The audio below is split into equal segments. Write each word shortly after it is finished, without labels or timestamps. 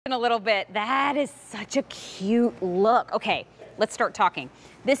laughing a little bit. That is such a cute look. Okay, let's start talking.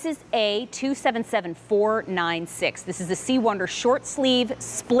 This is a 277496. This is a Sea Wonder short sleeve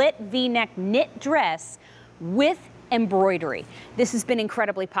split V-neck knit dress with embroidery. This has been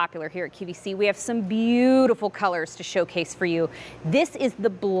incredibly popular here at QVC. We have some beautiful colors to showcase for you. This is the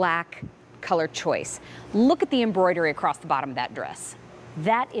black color choice. Look at the embroidery across the bottom of that dress.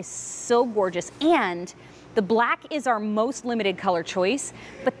 That is so gorgeous. And the black is our most limited color choice,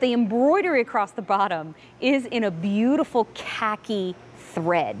 but the embroidery across the bottom is in a beautiful khaki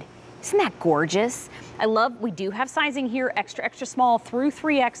thread. Isn't that gorgeous? I love, we do have sizing here, extra, extra small through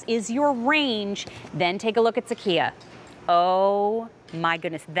 3X is your range. Then take a look at Zakia. Oh my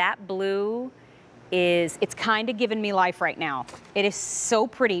goodness, that blue is, it's kind of giving me life right now. It is so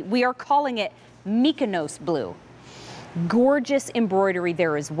pretty. We are calling it Mykonos blue. Gorgeous embroidery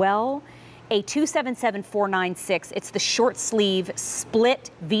there as well. A 277496, it's the short sleeve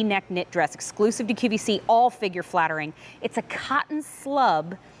split V-neck knit dress, exclusive to QVC, all figure flattering. It's a cotton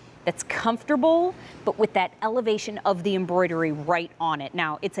slub that's comfortable, but with that elevation of the embroidery right on it.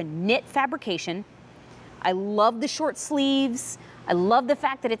 Now, it's a knit fabrication. I love the short sleeves. I love the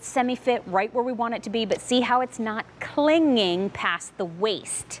fact that it's semi-fit right where we want it to be, but see how it's not clinging past the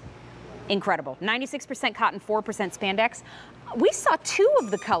waist. Incredible. 96% cotton, 4% spandex. We saw 2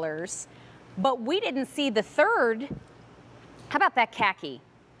 of the colors, but we didn't see the third. How about that khaki?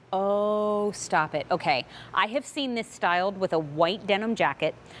 Oh, stop it. Okay, I have seen this styled with a white denim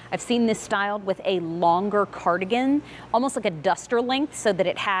jacket. I've seen this styled with a longer cardigan, almost like a duster length, so that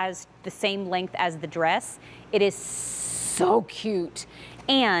it has the same length as the dress. It is so cute.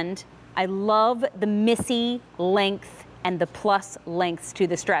 And I love the Missy length and the plus lengths to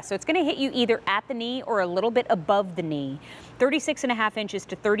this dress. So it's gonna hit you either at the knee or a little bit above the knee. 36.5 inches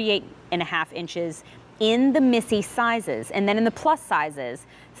to 38.5 inches in the Missy sizes. And then in the plus sizes,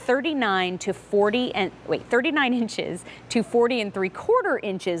 39 to 40 and, 39 inches to 40.75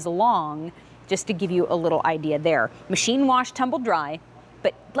 inches long, just to give you a little idea there. Machine wash, tumble dry.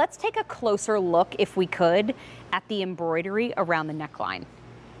 But let's take a closer look, if we could, at the embroidery around the neckline.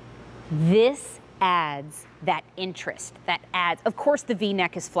 This adds that interest, that adds, of course the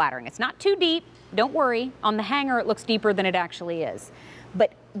V-neck is flattering. It's not too deep, don't worry. On the hanger it looks deeper than it actually is.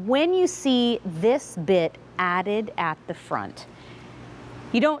 But when you see this bit added at the front,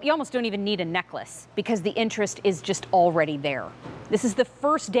 you almost don't even need a necklace because the interest is just already there. This is the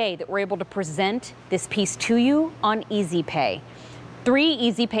first day that we're able to present this piece to you on Easy Pay. 3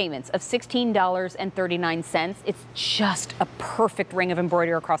 easy payments of $16.39. It's just a perfect ring of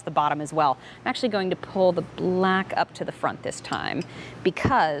embroidery across the bottom as well. I'm actually going to pull the black up to the front this time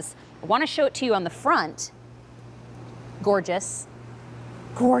because I want to show it to you on the front. Gorgeous,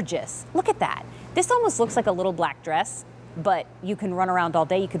 gorgeous. Look at that. This almost looks like a little black dress, but you can run around all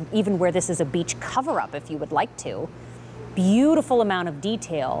day. You could even wear this as a beach cover-up if you would like to. Beautiful amount of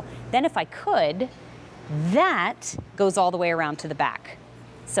detail. Then if I could, that goes all the way around to the back.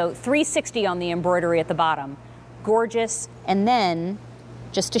 So 360 on the embroidery at the bottom. Gorgeous. And then,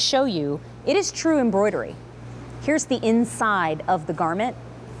 just to show you, it is true embroidery. Here's the inside of the garment.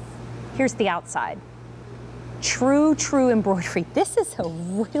 Here's the outside. True, true embroidery. This is a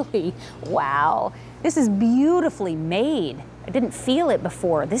really, wow. This is beautifully made. I didn't feel it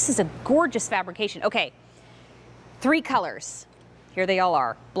before. This is a gorgeous fabrication. Okay, 3 colors. Here they all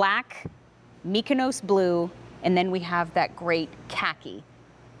are. Black, Mykonos blue, and then we have that great khaki.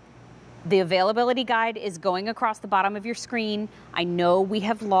 The availability guide is going across the bottom of your screen. I know we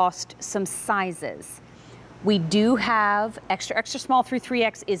have lost some sizes. We do have extra, extra small through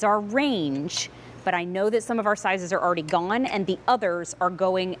 3X is our range, but I know that some of our sizes are already gone and the others are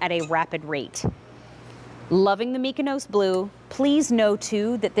going at a rapid rate. Loving the Mykonos blue. Please know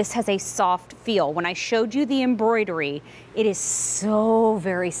too that this has a soft feel. When I showed you the embroidery, it is so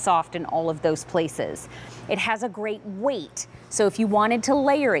very soft in all of those places. It has a great weight. So if you wanted to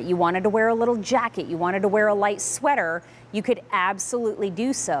layer it, you wanted to wear a little jacket, you wanted to wear a light sweater, you could absolutely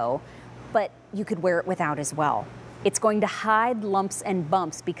do so, but you could wear it without as well. It's going to hide lumps and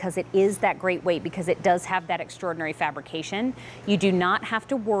bumps because it is that great weight, because it does have that extraordinary fabrication. You do not have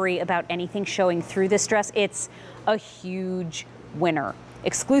to worry about anything showing through this dress. It's a huge winner.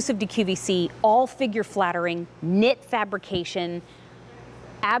 Exclusive to QVC, all figure flattering, knit fabrication,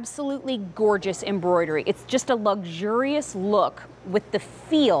 absolutely gorgeous embroidery. It's just a luxurious look with the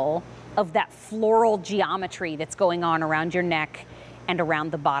feel of that floral geometry that's going on around your neck and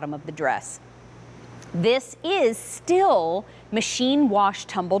around the bottom of the dress. This is still machine wash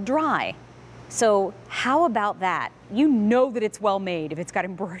tumble dry. So how about that? You know that it's well made if it's got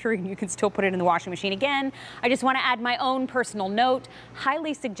embroidery and you can still put it in the washing machine. Again, I just want to add my own personal note.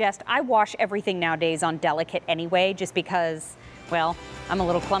 Highly suggest, I wash everything nowadays on delicate anyway, just because, well, I'm a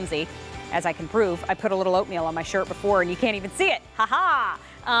little clumsy, as I can prove. I put a little oatmeal on my shirt before and you can't even see it. Ha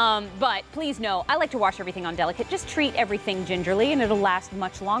ha! But please know, I like to wash everything on delicate. Just treat everything gingerly and it'll last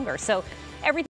much longer. So everything